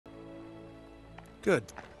Good.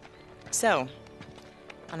 So,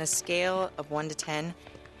 on a scale of 1 to 10,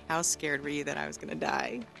 how scared were you that I was gonna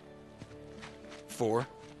die? 4.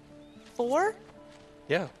 4?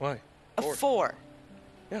 Yeah, why? A 4.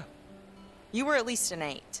 Yeah. You were at least an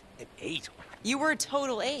 8. An 8? You were a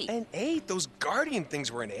total 8. An 8? Those guardian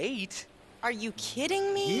things were an 8. Are you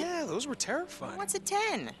kidding me? Yeah, those were terrifying. What's a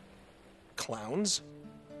 10? Clowns?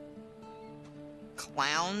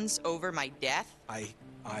 Clowns over my death? I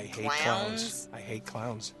hate Clowns? clowns. I hate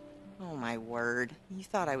clowns. Oh my word. You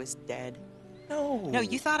thought I was dead. No. No,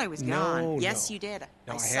 you thought I was gone. No, Yes, no. you did.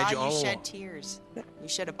 No, I saw had you all shed along. tears. You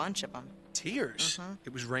shed a bunch of them. Tears?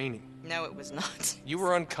 It was raining. No, it was not. You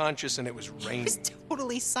were unconscious and it was It raining. was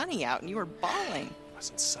totally sunny out and you were bawling. It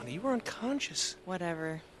wasn't sunny. You were unconscious.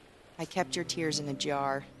 Whatever. I kept your tears in a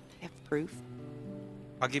jar. I have proof.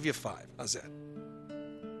 I'll give you 5. How's that?